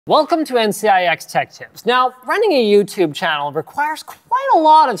Welcome to NCIX Tech Tips. Now, running a YouTube channel requires quite a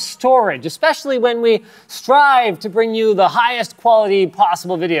lot of storage, especially when we strive to bring you the highest quality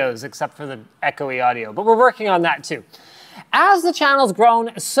possible videos, except for the echoey audio, but we're working on that too. As the channel's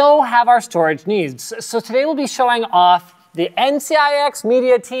grown, so have our storage needs. So today we'll be showing off the NCIX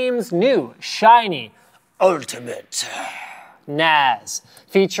Media Team's new, shiny, ultimate NAS,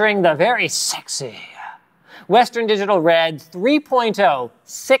 featuring the very sexy Western Digital Red 3.0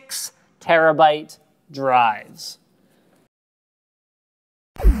 6 terabyte drives.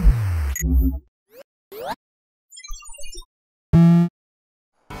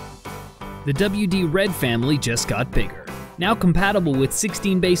 The WD Red family just got bigger. Now compatible with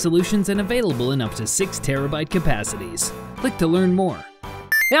 16-bay solutions and available in up to 6 terabyte capacities. Click to learn more.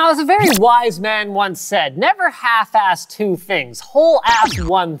 Now, as a very wise man once said, never half-ass two things, whole-ass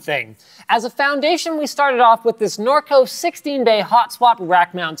one thing. As a foundation, we started off with this Norco 16-bay hot swap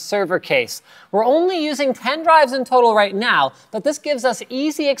rack mount server case. We're only using 10 drives in total right now, but this gives us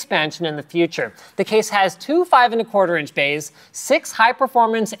easy expansion in the future. The case has two 5¼ bays, 6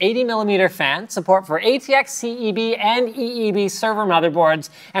 high-performance 80mm fans, support for ATX, CEB, and EEB server motherboards,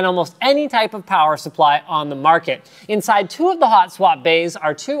 and almost any type of power supply on the market. Inside two of the hot swap bays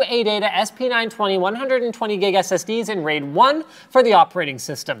are two ADATA SP920 120 gig SSDs in RAID 1 for the operating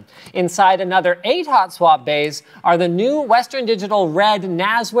system. Inside another 8 hot swap bays are the new Western Digital Red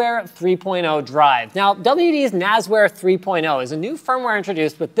NASware 3.0 drive. Now, WD's NASware 3.0 is a new firmware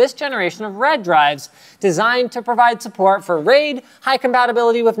introduced with this generation of Red drives designed to provide support for RAID, high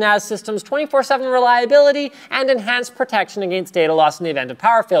compatibility with NAS systems, 24/7 reliability, and enhanced protection against data loss in the event of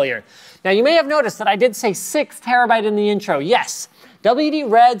power failure. Now, you may have noticed that I did say 6 terabyte in the intro. Yes. WD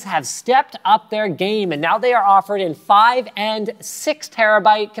Reds have stepped up their game, and now they are offered in 5 and 6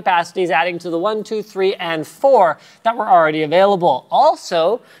 terabyte capacities, adding to the 1, 2, 3, and 4 that were already available.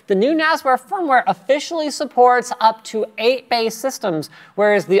 Also, the new NASware firmware officially supports up to 8 bay systems,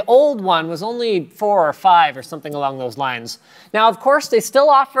 whereas the old one was only 4 or 5 or something along those lines. Now, of course, they still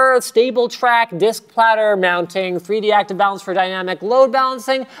offer stable track disk platter mounting, 3D active balance for dynamic load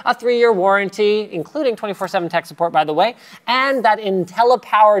balancing, a 3-year warranty, including 24/7 tech support, by the way, and that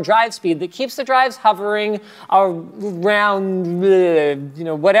IntelliPower drive speed that keeps the drives hovering around,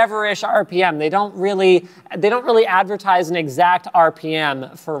 whatever-ish RPM. They don't really advertise an exact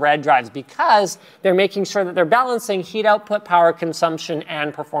RPM for Red drives because they're making sure that they're balancing heat output, power consumption,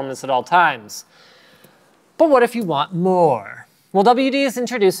 and performance at all times. But what if you want more? Well, WD is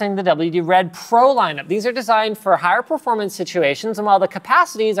introducing the WD Red Pro lineup. These are designed for higher performance situations, and while the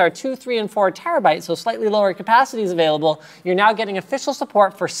capacities are 2, 3, and 4 terabytes, so slightly lower capacities available, you're now getting official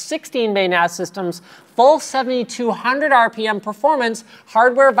support for 16-bay NAS systems, full 7,200 RPM performance,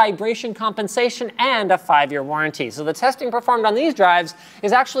 hardware vibration compensation, and a 5-year warranty. So the testing performed on these drives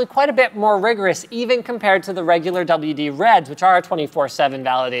is actually quite a bit more rigorous, even compared to the regular WD Reds, which are a 24/7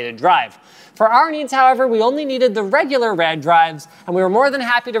 validated drive. For our needs, however, we only needed the regular Red drives, and we were more than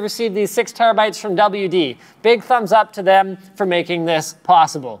happy to receive these 6 terabytes from WD. Big thumbs up to them for making this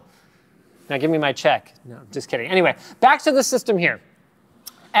possible. Now give me my check. No, just kidding. Anyway, back to the system here.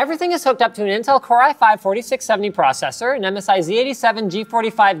 Everything is hooked up to an Intel Core i5-4670 processor, an MSI Z87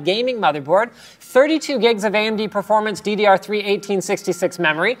 G45 gaming motherboard, 32 gigs of AMD Performance DDR3 1866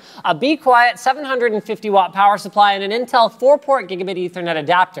 memory, a Be Quiet 750 watt power supply, and an Intel 4-port gigabit Ethernet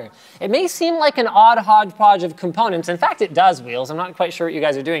adapter. It may seem like an odd hodgepodge of components. In fact, it does, Wheels. I'm not quite sure what you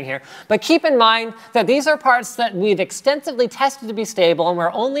guys are doing here. But keep in mind that these are parts that we've extensively tested to be stable, and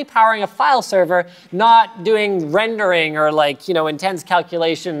we're only powering a file server, not doing rendering or intense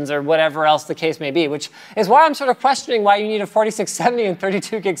calculations or whatever else the case may be, which is why I'm sort of questioning why you need a 4670 and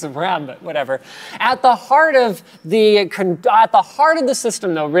 32 gigs of RAM, but whatever. At the heart of the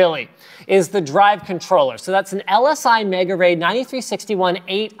system, though, really, is the drive controller. So that's an LSI Mega RAID 9361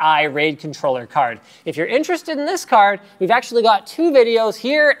 8i RAID controller card. If you're interested in this card, we've actually got 2 videos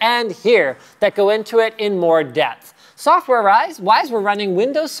here and here that go into it in more depth. Software-wise, we're running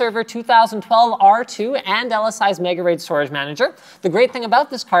Windows Server 2012 R2 and LSI's Mega RAID Storage Manager. The great thing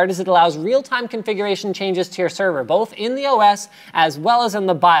about this card is it allows real-time configuration changes to your server, both in the OS as well as in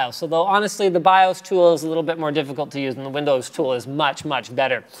the BIOS. Although honestly, the BIOS tool is a little bit more difficult to use, and the Windows tool is much, much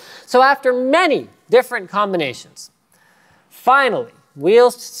better. So after many different combinations, finally,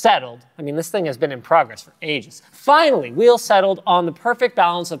 Wheels settled. I mean, this thing has been in progress for ages. Finally, Wheels settled on the perfect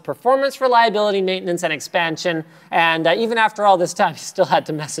balance of performance, reliability, maintenance, and expansion. And even after all this time, he still had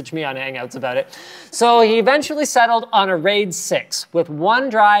to message me on Hangouts about it. So he eventually settled on a RAID 6 with 1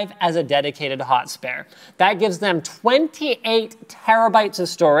 drive as a dedicated hot spare. That gives them 28 terabytes of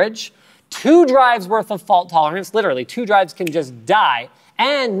storage, 2 drives worth of fault tolerance. Literally, 2 drives can just die,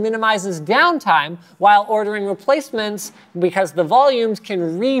 and minimizes downtime while ordering replacements because the volumes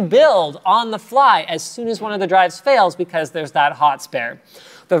can rebuild on the fly as soon as one of the drives fails because there's that hot spare.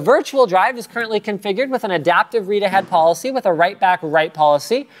 The virtual drive is currently configured with an adaptive read-ahead policy with a write-back-write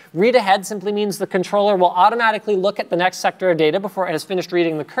policy. Read-ahead simply means the controller will automatically look at the next sector of data before it has finished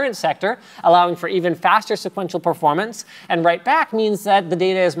reading the current sector, allowing for even faster sequential performance. And write-back means that the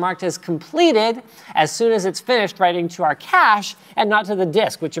data is marked as completed as soon as it's finished writing to our cache and not to the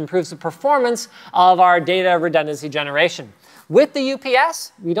disk, which improves the performance of our data redundancy generation. With the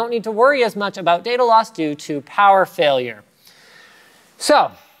UPS, we don't need to worry as much about data loss due to power failure.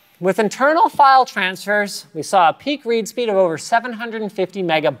 So, with internal file transfers, we saw a peak read speed of over 750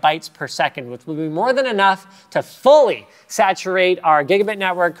 megabytes per second, which will be more than enough to fully saturate our gigabit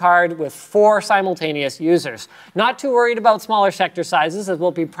network card with 4 simultaneous users. Not too worried about smaller sector sizes, as we'll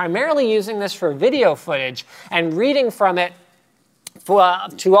be primarily using this for video footage and reading from it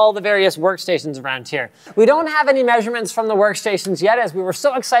to all the various workstations around here. We don't have any measurements from the workstations yet, as we were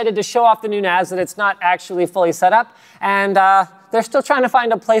so excited to show off the new NAS that it's not actually fully set up, and they're still trying to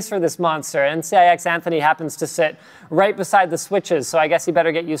find a place for this monster. NCIX Anthony happens to sit right beside the switches, so I guess he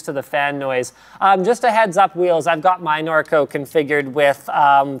better get used to the fan noise. Just a heads up, Wheels, I've got my Norco configured with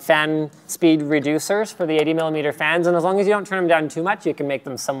fan speed reducers for the 80mm fans, and as long as you don't turn them down too much, you can make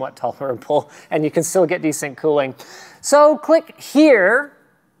them somewhat tolerable, and you can still get decent cooling. So click here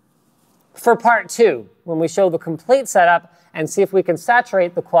for part 2, when we show the complete setup and see if we can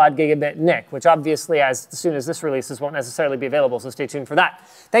saturate the quad gigabit NIC, which obviously as soon as this releases won't necessarily be available, so stay tuned for that.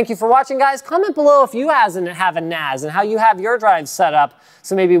 Thank you for watching, guys. Comment below if you have a NAS and how you have your drives set up,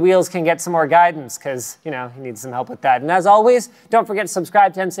 so maybe Wheels can get some more guidance, because, you know, he needs some help with that. And as always, don't forget to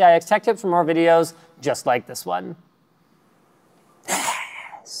subscribe to NCIX Tech Tips for more videos just like this one.